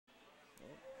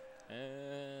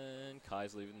And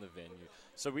Kai's leaving the venue.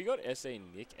 So we got SA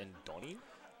Nick and Donnie.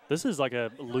 This is like a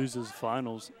losers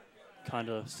finals kind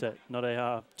of set, not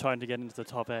a trying to get into the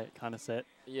top 8 kind of set.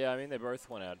 Yeah, I mean, they both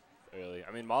went out early.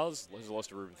 I mean, Miles has lost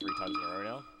to Ruben 3 times in a row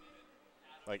now.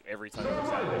 Like, every time he looks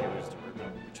out, he loses to Ruben,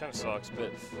 which kind of sucks.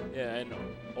 But, yeah, and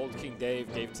Old King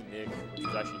Dave gave it to Nick, which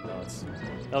was actually nuts.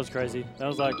 That was crazy. That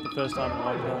was like the first time in a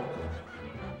long time.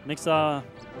 Nick's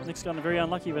gotten very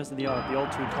unlucky versus the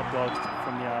old 2 top dogs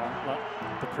from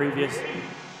the previous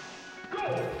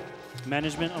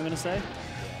management, I'm going to say.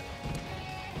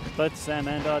 Both Sam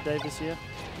and Dave this year.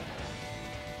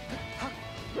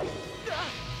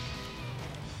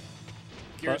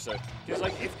 Curious though, because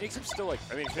like if Nick's still like,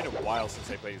 I mean it's been a while since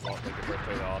they played his last, like they both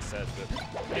played the last set, but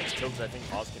Nick's tilted, I think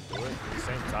Mars can do it at the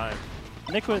same time.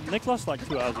 Nick lost like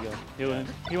 2 hours ago.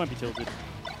 He won't be tilted.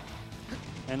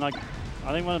 And like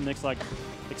I think one of Nick's like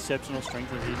exceptional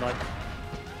strengths is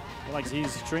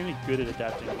he's extremely good at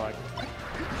adapting. Like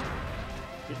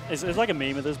it's like a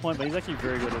meme at this point, but he's actually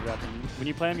very good at adapting. When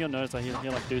you play him, you'll notice that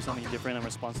he'll like do something different in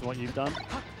response to what you've done.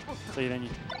 So then you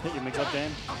hit your mix-up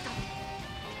game.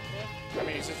 I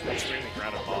mean, he's just an extremely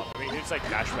grounded Marth. I mean, it's like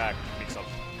dash back mix-up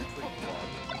pretty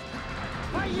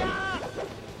fun.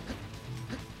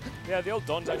 Yeah, the old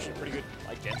Don's actually pretty good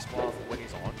against Marth when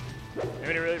he's on. I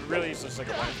mean, it really is just like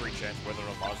a 1-in-3 chance whether or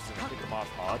not Miles is going to hit the Marth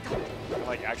hard and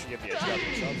like actually get the edge out of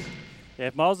mix-ups. Yeah,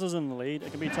 if Miles is in the lead,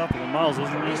 it can be tough. When Miles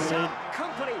isn't in the lead,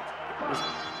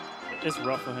 it's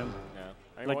rough for him. Yeah.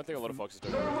 I mean, like, one thing a lot of Foxes do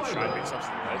is shine mix-ups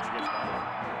in the edge against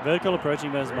Marth. Vertical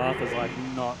approaching versus Marth is like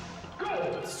not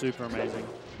super amazing.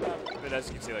 But as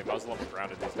you can see, like Miles is a lot more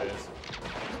grounded these days.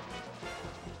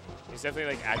 He's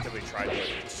definitely like actively trying to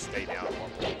like, stay down at one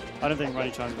point. I don't think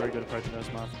Ronnie Chung's very good approaching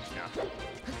versus Marth. Yeah.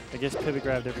 I guess pivot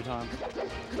grabbed every time.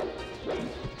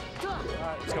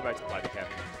 Let's go back to play the cap.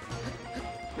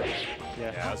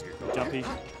 Yeah, that was a good call. Jumpy.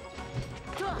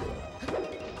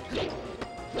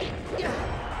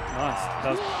 Nice.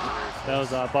 That was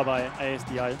bye-bye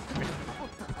ASDI.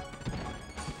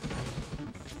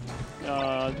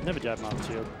 Never jab Marth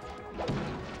shield.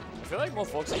 I feel like more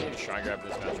folks need to shine grab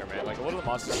this matchup, man. Like a lot of the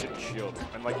monsters sit in shield,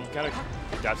 and like you kind of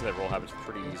adapt to their roll habits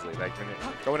pretty easily. Like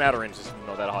going out of range is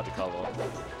not that hard to cover,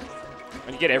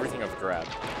 and you get everything off the grab.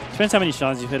 Depends how many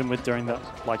shines you've hit him with during that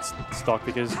like stock,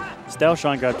 because stale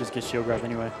shine grab just gets shield grab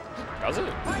anyway. Does it?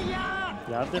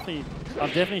 Yeah, I've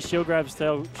definitely shield grabbed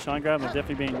stale shine grab, and I've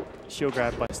definitely been shield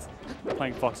grabbed by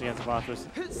playing Fox against Marth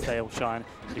with stale shine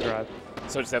to grab.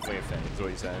 So it's definitely a thing, is what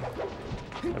you're saying.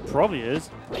 It probably is.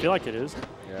 I feel like it is.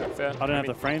 Yeah, fair. I don't have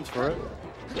the frames for it.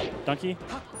 Donkey.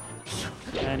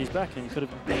 And he's back, and he could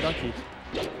have been donkeyed.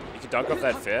 You could dunk off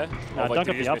that fair? No, dunk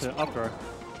off the up throw.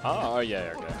 Oh,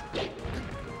 yeah, okay.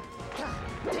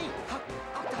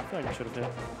 I feel like I should have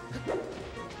hit.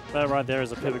 That right there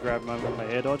is a pivot grab moment when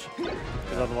they air dodge,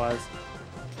 because otherwise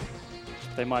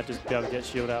they might just be able to get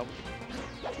shield out.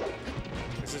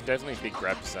 This is definitely a big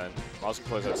grab percent. Miles can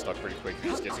close that stock pretty quick if he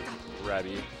just gets a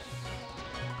grabby.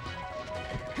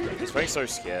 He's playing so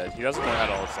scared. He doesn't know how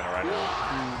to hold center right now.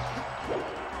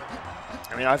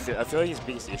 I mean, I feel like his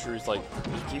biggest issue is like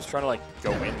he keeps trying to like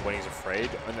go in when he's afraid,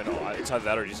 and then it's either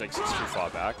that or he just like sits too far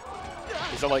back.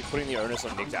 He's not like putting the onus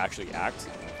on Nick to actually act.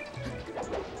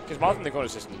 Because Marth in the corner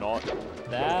is just not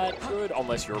that good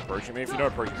unless you're approaching. I mean, if you're not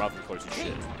approaching Marth in the corner, it's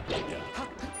shit. Yeah.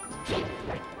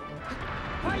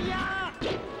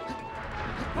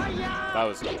 That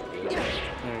was good.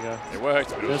 There you go. It worked,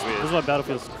 but it was weird. This is why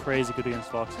Battlefield's crazy good against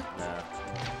Fox. Nah.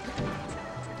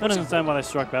 I don't understand why they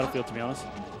struck Battlefield, to be honest.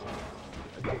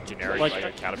 Generic, like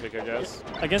a counter pick, I guess.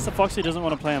 Against the Fox who doesn't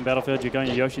want to play on Battlefield, you're going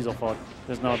to Yoshi's or Fod.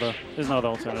 There's no other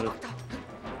alternative.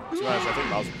 To be honest, I think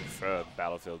Miles would prefer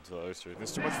Battlefield to those two.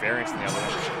 There's too much variance in the other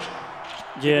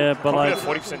one. Yeah, but probably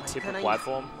like a 40% tip per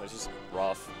platform. It's just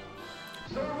rough.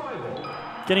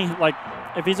 Getting like,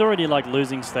 if he's already like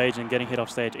losing stage and getting hit off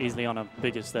stage easily on a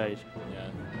bigger stage,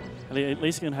 yeah, at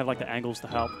least he can have like the angles to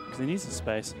help because he needs the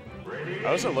space. I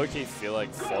also low-key feel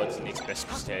like Fod's Nick's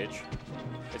best stage.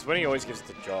 It's when he always gives it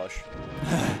to Josh.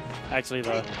 Actually,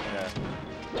 though. Yeah.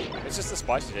 It's just the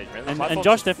spicy stage, man. And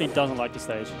Josh definitely doesn't like the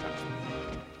stage.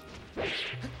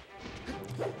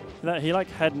 He like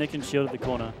had Nick and shield at the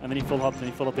corner, and then he full hopped, and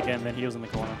he full up again, and then he was in the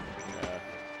corner. Yeah.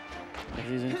 And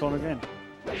he's in the corner again.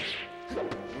 I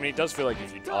mean, it does feel like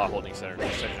if you are holding center,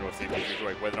 you send it to a 50,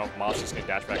 like whether or not Marth's going to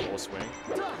dash back or swing.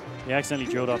 He accidentally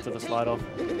drilled after the slide off.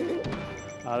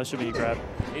 This should be a grab.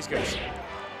 He's good.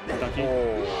 Donkey.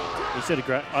 Oh. He should have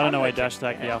grabbed. I don't know why he dash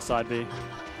attacked the outside B.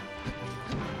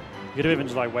 He could have even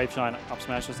just like wave shine up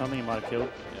smash or something, he might have killed.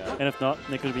 Yeah. And if not,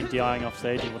 Nick would have been DIing off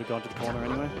stage and would have gone to the corner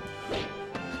anyway.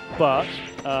 But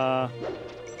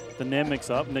the nair mix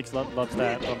up. Nick's loves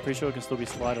that, but I'm pretty sure it can still be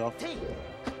slided off. Yeah.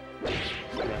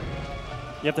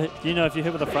 You have to, you know, if you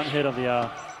hit with the front hit of the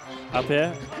up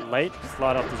air late,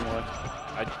 slide off doesn't work.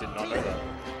 I did not know that.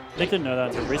 Nick didn't know that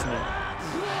until recently.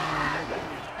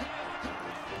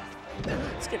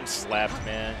 It's getting slapped,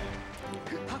 man.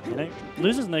 You know,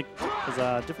 loses Nick is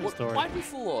a different story. Why'd we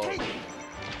fall off?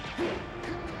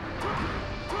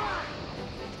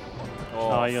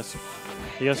 Oh,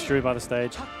 he got screwed by the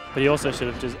stage. But he also should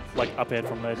have just, like, up aired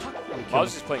from ledge. I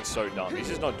was just playing so dumb. He's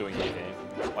just not doing anything.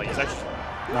 Like, he's actually...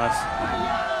 Nice.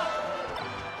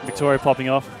 Victoria popping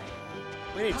off.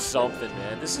 We need something,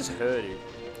 man. This is hurting.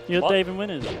 You got Dave and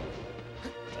winners.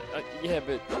 Yeah,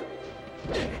 but...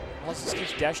 Marth just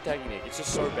keeps dash tagging Nick. It's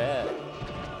just so bad.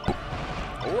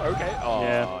 Oh, okay. Oh,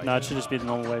 yeah, no, it should just be the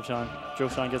normal wave shine. Drill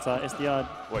shine gets SDR.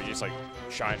 What, you just like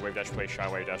shine, wave dash, place,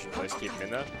 shine, wave dash, place, keep him in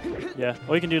there? Yeah,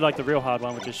 or you can do like the real hard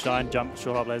one, which is shine, jump,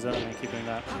 short hop laser, and then keep doing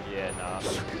that. Yeah, nah.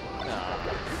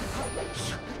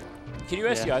 Can you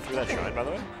SDI through that shine, by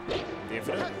the way? The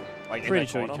infinite? Like Pretty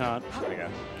sure you can't. There we go.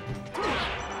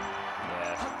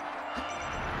 Yeah.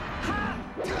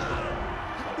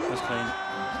 That's clean.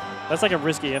 That's like a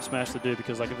risky F smash to do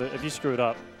because like if you screw it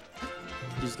up,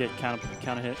 you just get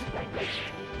counter hit.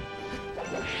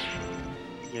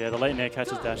 Yeah, the late nair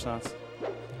catches dash dance.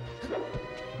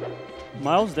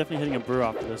 Miles is definitely hitting a brew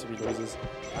after this if he loses.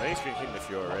 I think he's been hitting a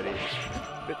few already.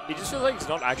 But he just feels like he's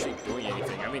not actually doing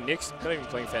anything. I mean, Nick's not even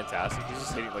playing fantastic. He's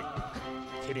just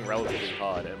hitting relatively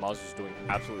hard, and Miles is just doing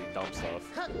absolutely dumb stuff.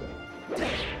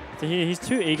 So he's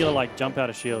too eager to like jump out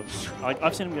of shield. Like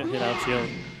I've seen him get hit out of shield,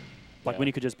 like when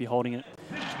he could just be holding it.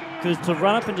 Because to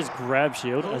run up and just grab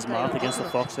shield as Marth against the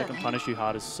Fox that can punish you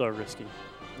hard is so risky.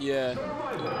 Yeah.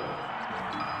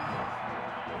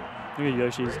 Look at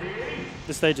Yoshi's.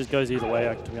 This stage just goes either way,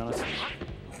 to be honest.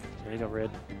 Yeah, he got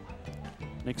red.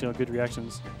 Nick's got good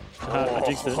reactions. I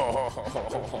jinxed it.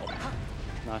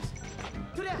 Nice.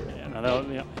 Yeah, no,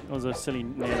 that was a silly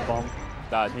nair bomb.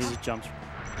 He just jumps.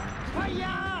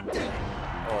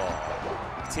 Oh.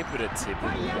 Tip it.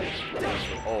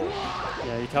 Oh.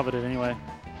 Yeah, he covered it anyway.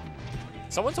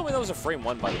 Someone told me that was a frame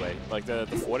one, by the way. Like the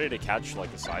 40 to catch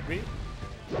like the side beat.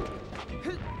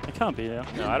 It can't be, yeah.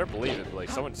 No, I don't believe it. Like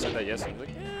someone said that yesterday.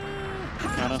 Like,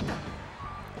 Counter.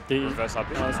 Reverse up.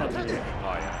 No, it's not the Oh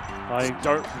yeah. Like,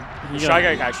 don't. Shy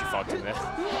Guy actually fucked him there.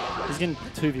 He's getting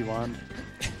 2v1.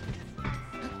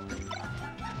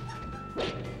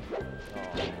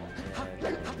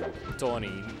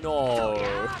 Donnie, no.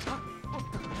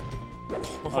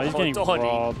 Oh, he's getting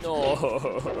robbed.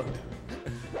 No.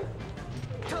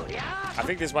 I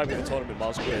think this might be the tournament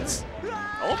Miles wins.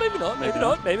 Oh, maybe not.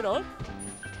 Maybe not.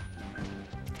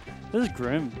 This is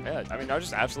grim. Yeah, I mean, I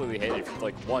just absolutely hate it. If,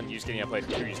 like, one, you're just getting outplayed,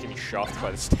 two, you're just getting shafted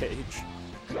by the stage.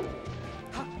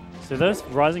 So those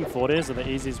rising forwards are the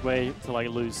easiest way to like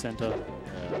lose center.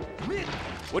 Yeah.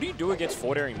 What do you do against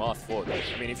forward-airing Marth forward? Like,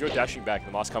 I mean, if you're dashing back,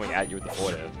 the Marth's coming at you with the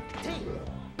forward air.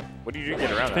 What do you do to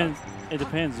get around that? It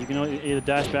depends. You can either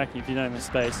dash back if you don't have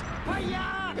space,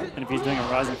 and if he's doing a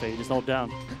rising feed, you just hold down.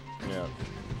 Yeah.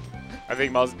 I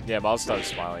think Miles started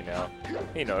smiling now.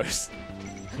 He knows.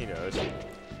 He knows.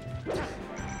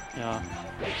 Yeah.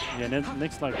 Yeah,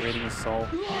 Nick's like reading his soul.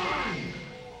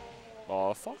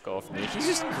 Oh, fuck off, Nick. He's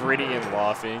just gritting and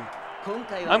laughing.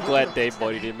 I'm glad Dave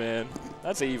bodied him, man.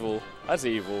 That's evil. That's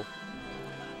evil.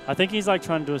 I think he's like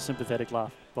trying to do a sympathetic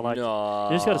laugh, but like, nah,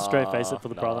 you just got to straight face it for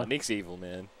the brother. Nick's evil,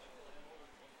 man.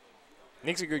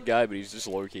 Nick's a good guy, but he's just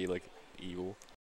low-key, like, evil.